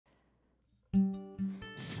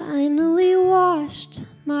Finally washed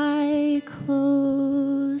my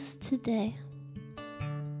clothes today.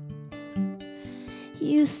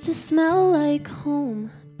 Used to smell like home,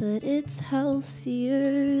 but it's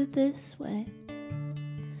healthier this way.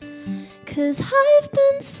 'Cause I've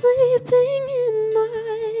been sleeping in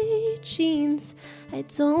my jeans. I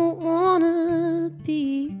don't wanna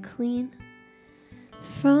be clean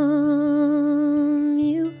from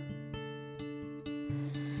you.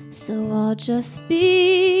 So I'll just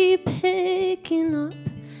be picking up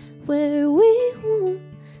where we won't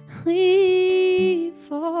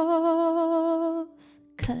leave off.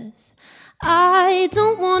 'Cause I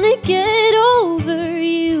don't wanna get over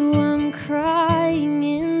you. I'm crying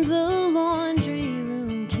in the laundry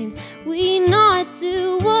room. Can we not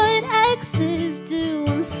do what exes do?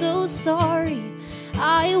 I'm so sorry.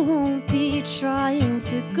 I won't be trying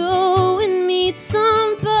to go and meet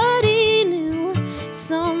somebody new,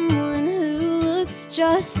 someone who looks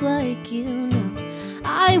just like you. No,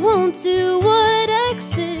 I won't do what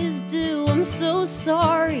exes do. I'm so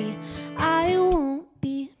sorry. I won't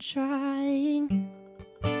be trying.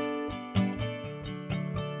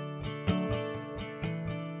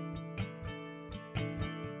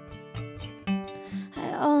 I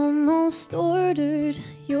almost ordered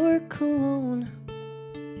your cologne.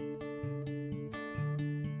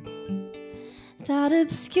 That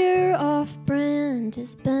obscure off-brand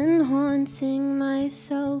has been haunting my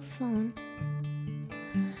cell phone,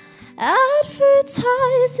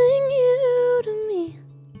 advertising you to me.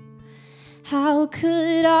 How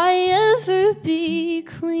could I ever be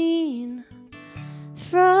clean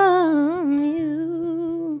from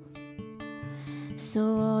you? So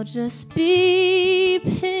I'll just be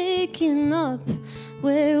picking up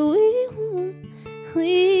where we won't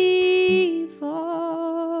leave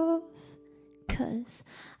off. 'Cause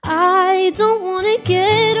I don't wanna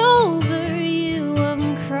get over you.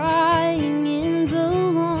 I'm crying in the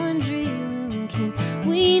laundry room. Can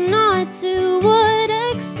we not do what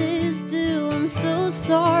exes do? I'm so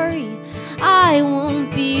sorry. I won't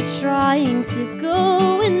be trying to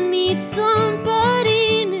go and meet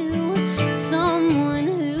somebody new, someone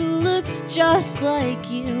who looks just like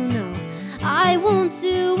you. No, I won't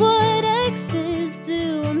do what exes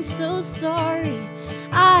do. I'm so sorry.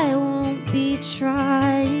 I won't be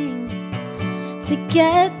trying to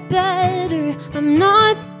get better. I'm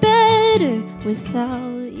not better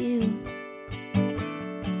without you.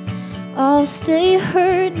 I'll stay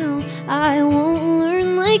hurt, no, I won't learn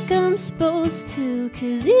like I'm supposed to.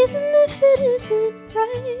 'Cause even if it isn't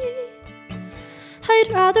right, I'd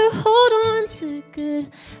rather hold on to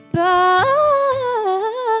goodbye.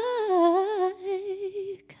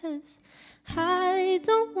 'Cause I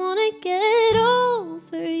don't wanna get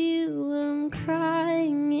over you. I'm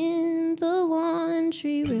crying in the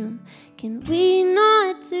laundry room. Can we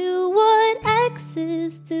not do what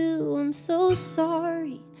exes do? I'm so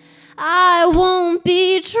sorry. I won't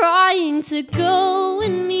be trying to go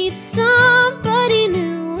and meet somebody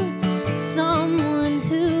new, someone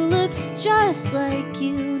who looks just like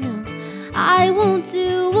you. No, I won't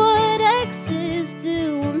do